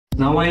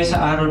Naway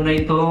sa araw na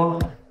ito,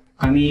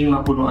 kami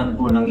mapunuan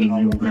po ng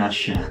inyong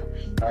grasya,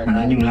 ng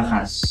inyong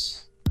lakas.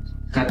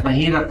 Kahit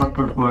mahirap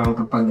mag-perform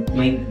kapag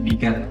may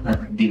bigat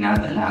at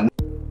dinadala.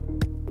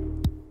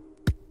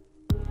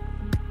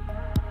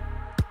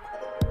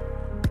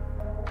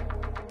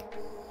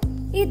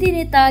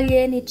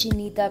 Idinitalye ni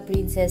Chinita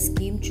Princess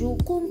Kim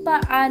Chiu kung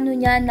paano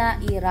niya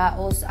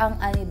nairaos ang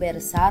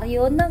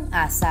anibersaryo ng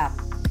ASAP.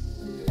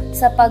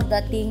 Sa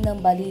pagdating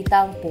ng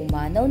balitang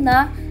pumanaw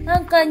na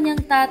ang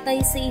kanyang tatay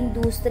sa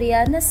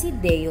industriya na si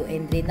Deo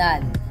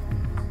Endrinal.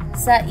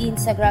 Sa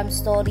Instagram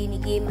story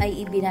ni Kim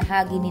ay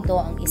ibinahagi nito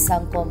ang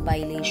isang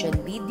compilation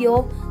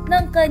video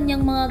ng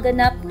kanyang mga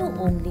ganap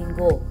noong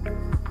linggo.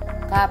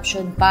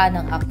 Caption pa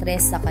ng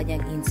aktres sa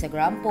kanyang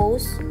Instagram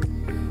post,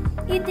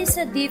 "It is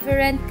a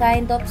different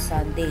kind of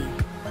Sunday,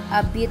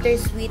 a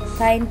bittersweet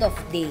kind of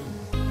day.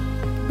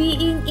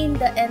 Being in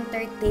the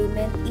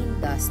entertainment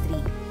industry,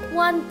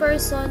 one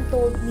person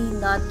told me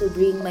not to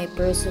bring my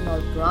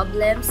personal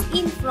problems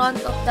in front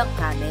of the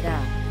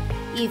camera.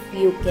 If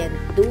you can't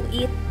do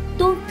it,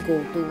 don't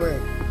go to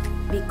work.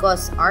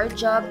 Because our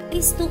job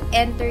is to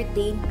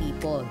entertain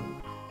people.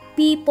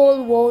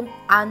 People won't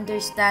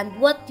understand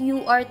what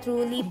you are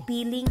truly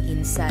feeling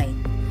inside.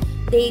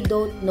 They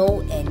don't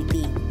know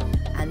anything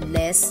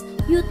unless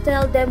you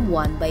tell them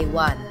one by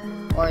one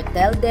or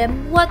tell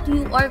them what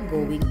you are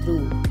going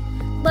through.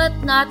 But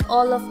not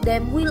all of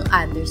them will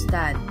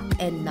understand,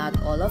 and not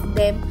all of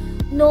them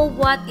know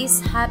what is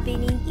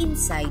happening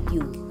inside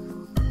you.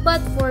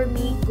 But for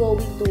me,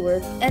 going to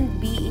work and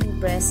being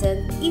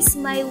present is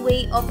my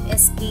way of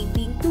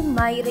escaping to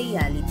my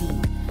reality.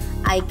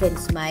 I can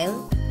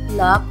smile,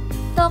 laugh,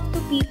 talk to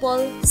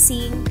people,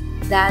 sing,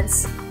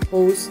 dance,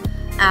 host,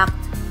 act,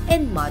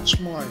 and much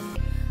more.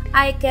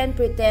 I can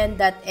pretend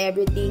that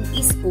everything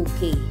is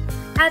okay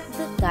at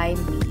the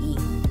time being.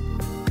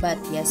 But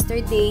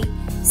yesterday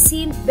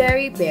seemed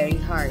very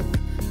hard.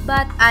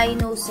 But I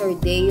know Sir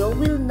Deo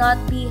will not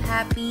be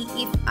happy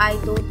if I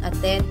don't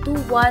attend to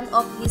one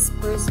of his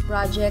first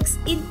projects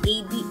in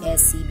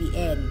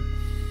ABS-CBN,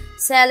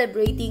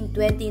 celebrating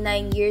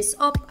 29 years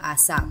of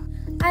ASAP.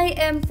 I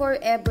am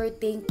forever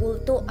thankful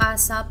to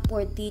ASAP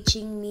for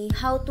teaching me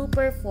how to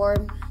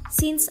perform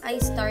since I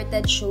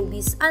started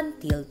Showbiz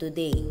until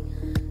today.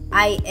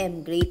 I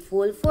am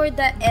grateful for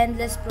the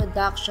endless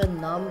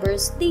production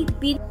numbers they've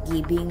been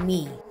giving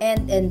me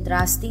and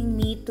entrusting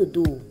me to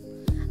do.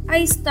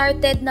 I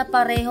started na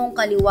parehong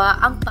kaliwa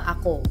ang paa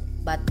ko,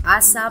 but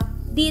ASAP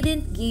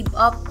didn't give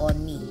up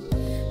on me.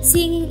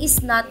 Singing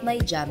is not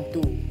my jam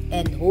too,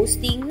 and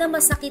hosting na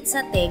masakit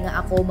sa tenga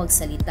ako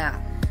magsalita.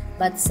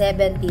 But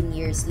 17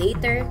 years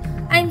later,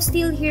 I'm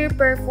still here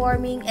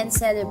performing and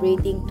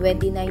celebrating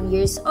 29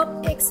 years of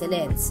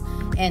excellence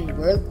and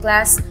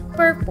world-class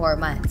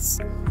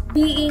performance,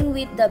 being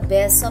with the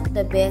best of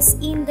the best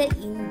in the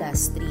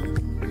industry.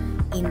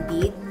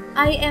 Indeed,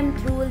 I am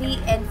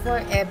truly and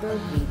forever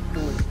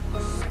grateful.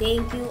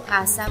 Thank you,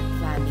 ASAP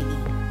family.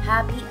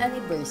 Happy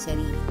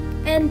anniversary.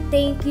 And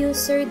thank you,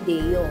 Sir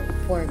Deo,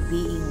 for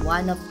being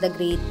one of the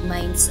great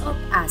minds of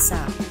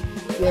ASAP.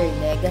 Your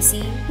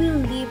legacy will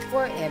live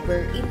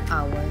forever in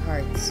our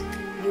hearts.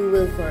 You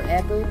will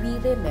forever be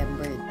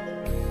remembered.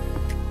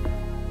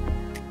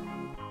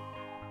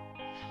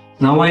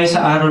 Naway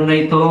sa araw na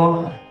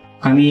ito,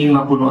 kami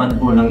mapunuan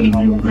po ng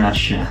inyong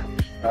grasya,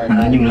 ng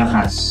inyong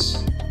lakas.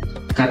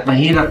 Kahit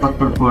mahirap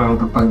mag-perform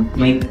kapag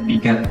may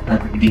bigat at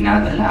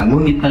dinadala.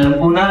 Ngunit alam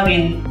po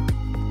namin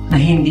na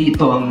hindi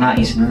ito ang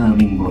nais na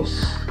naming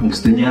boss.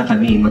 Gusto niya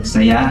kami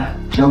magsaya,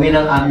 gawin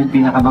ang aming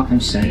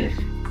pinakamahusay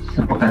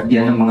sapagkat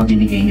yan ang mga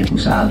binigay niya po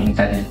sa aming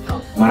talento.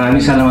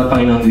 Maraming salamat,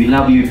 Panginoon. We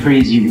love you, we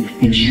praise you.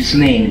 In Jesus'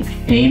 name,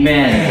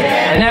 Amen.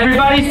 And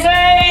everybody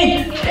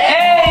say,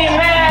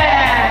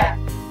 Amen!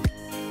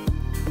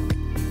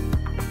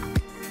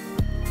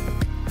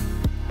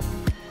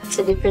 It's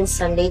a different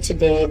Sunday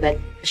today,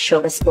 but the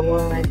show must go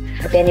on.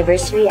 Happy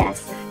anniversary,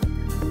 ASAP.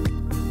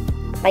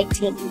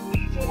 Fighting.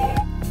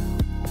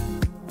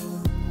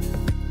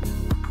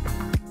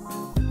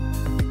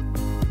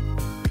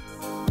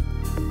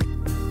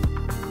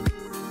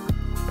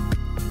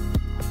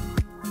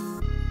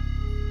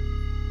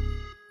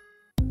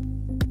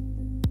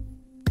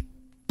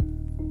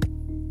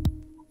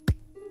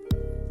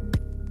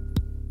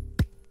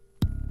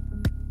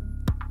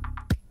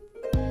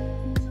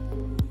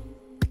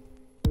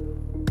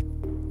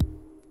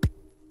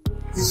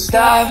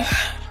 Stop,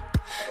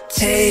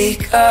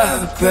 take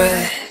a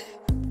breath.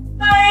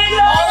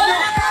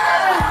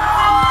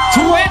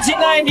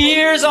 29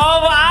 years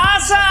of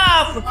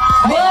ASAP!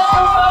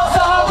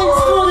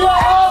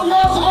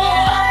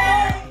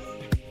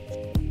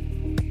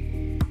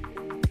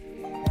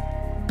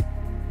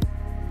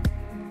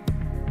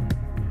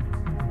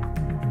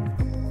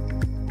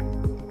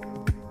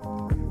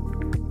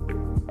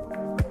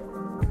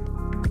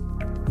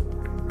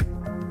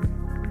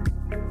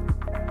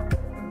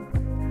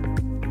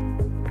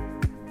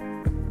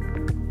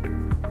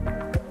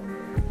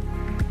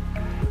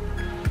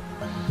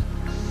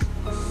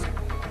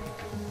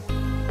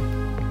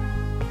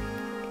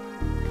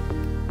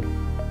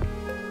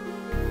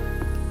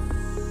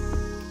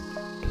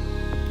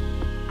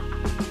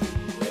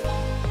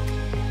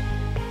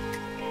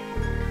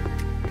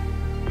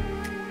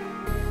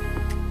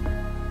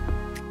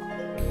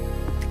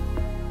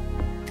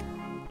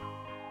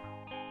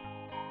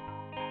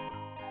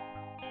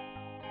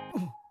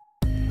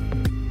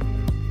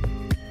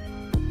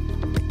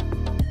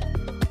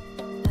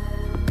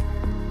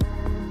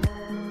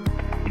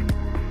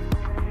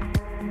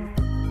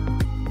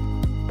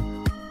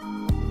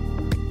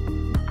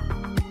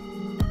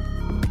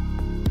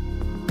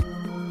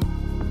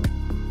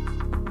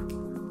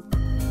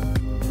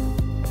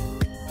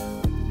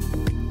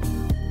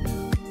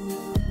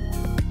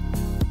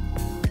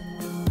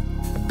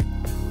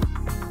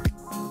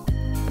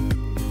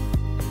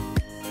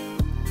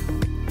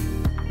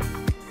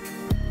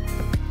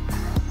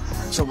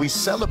 So we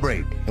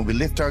celebrate and we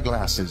lift our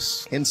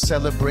glasses in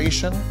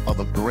celebration of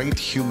a great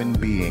human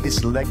being.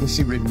 His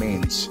legacy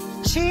remains.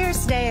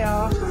 Cheers,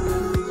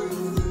 Deo.